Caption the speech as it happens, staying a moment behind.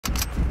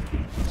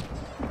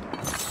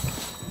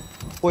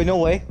Wait, no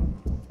way.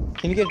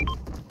 Can you get?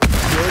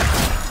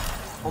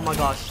 Oh my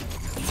gosh.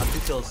 I have 2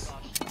 kills.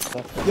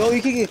 Yo,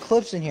 you can get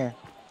clips in here.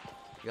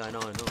 Yeah, I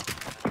know.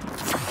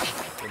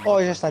 Oh,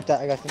 I just sniped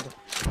that. I got something.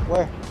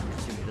 Where?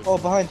 Oh,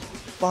 behind.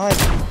 Got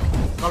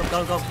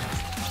him.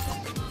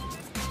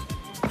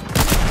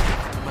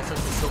 My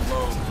sense is so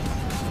low.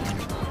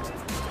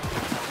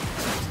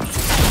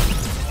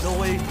 No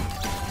way.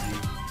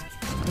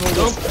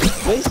 No,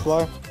 space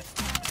bar.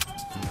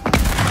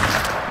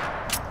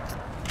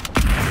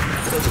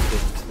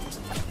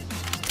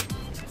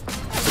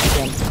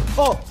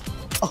 Oh!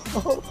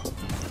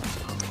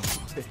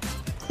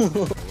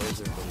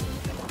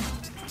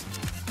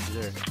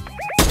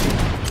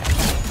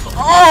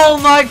 Oh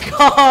my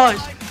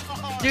gosh!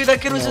 Dude, that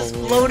kid was just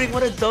floating.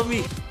 What a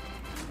dummy.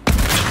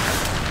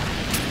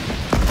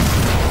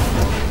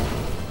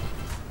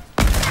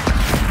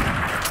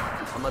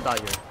 I'm gonna die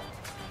here.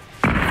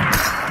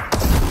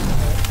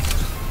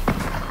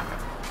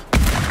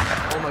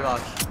 Oh my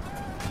gosh.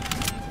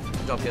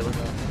 Good job, Caleb.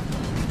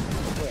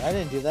 Wait, I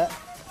didn't do that.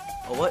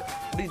 Oh, what?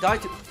 What did he die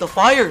to? The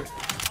fire!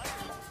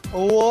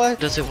 What?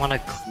 Doesn't want to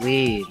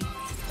clean.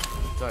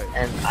 Sorry.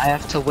 And I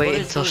have to wait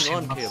until she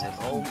on, wants Caleb?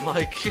 to. Oh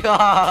my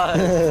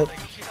god!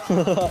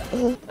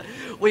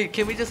 Wait,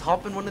 can we just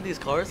hop in one of these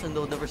cars and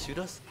they'll never shoot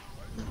us?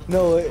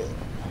 No, wait.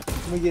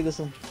 Let me get this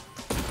one.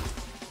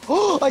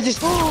 Oh, I just.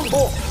 Oh!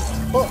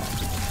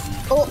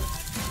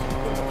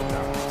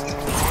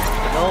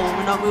 No,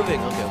 we're not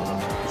moving. Okay, hold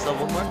on. You still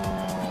have one more?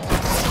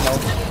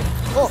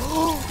 No.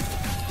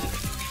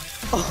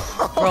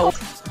 Bro.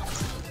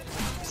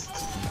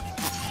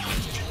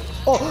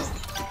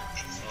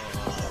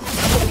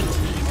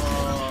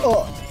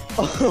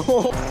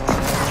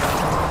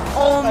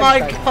 Oh my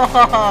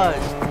gosh!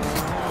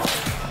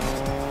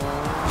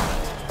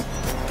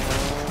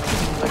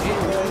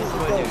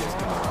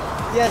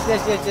 Yes.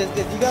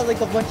 You got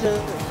like a bunch of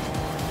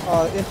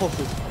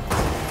impulses.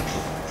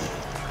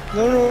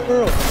 No.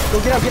 Go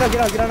get out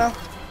now.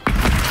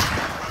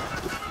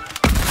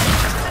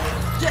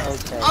 Yes.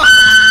 Okay.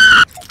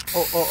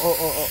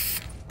 Oh.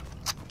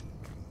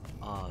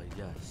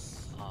 Yes.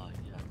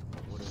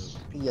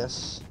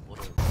 Yes.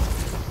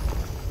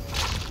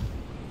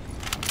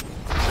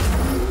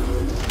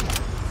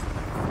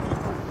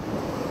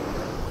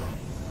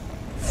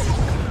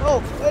 Oh,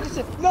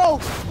 Edison! No!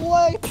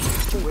 Wait!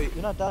 Wait.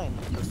 You're not dying.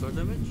 No storm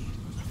damage?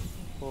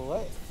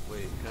 What?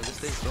 Wait, can I just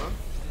stay storm?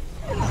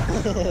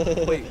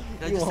 Wait,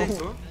 can I just stay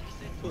storm?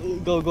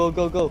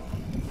 Go.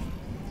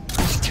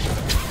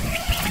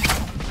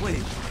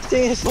 Wait.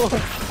 Stay in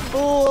storm.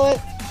 What?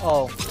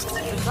 Oh.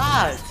 What's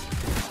that?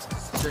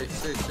 Straight.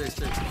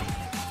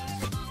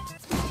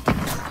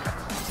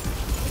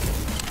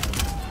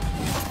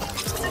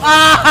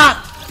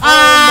 Ah!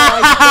 Oh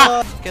my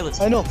god! Okay, let's.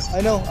 I know.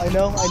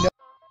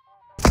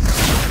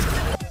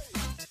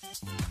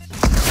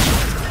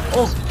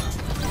 Oh!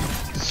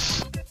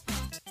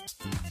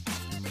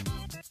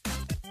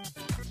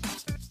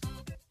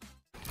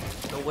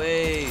 No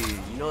way!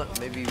 You know what?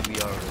 Maybe we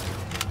are.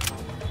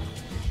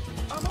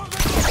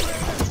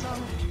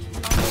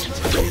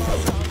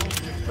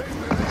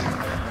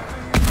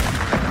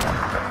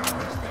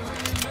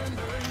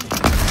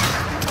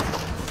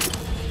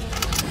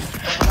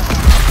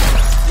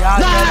 Yeah,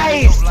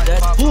 Nice!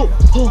 Dead!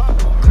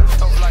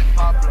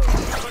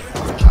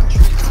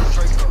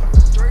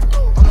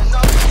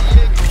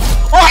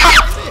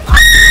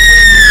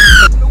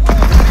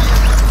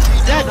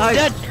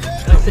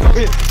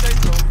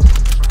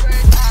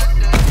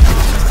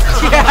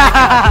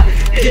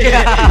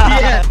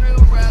 Yeah!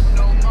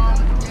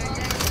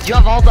 You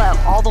have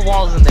all the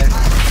walls in there.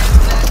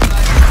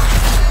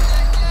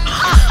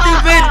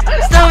 Stupid!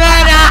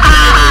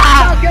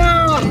 Go!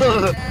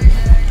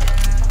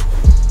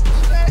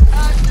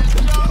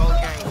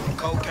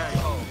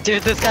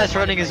 Dude, this guy's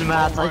running his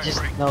mouth. I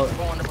just know it.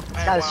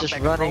 This guy's just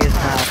running his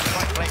mouth.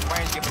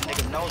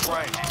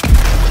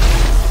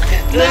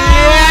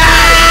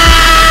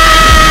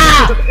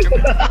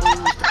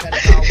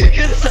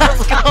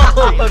 Let's go!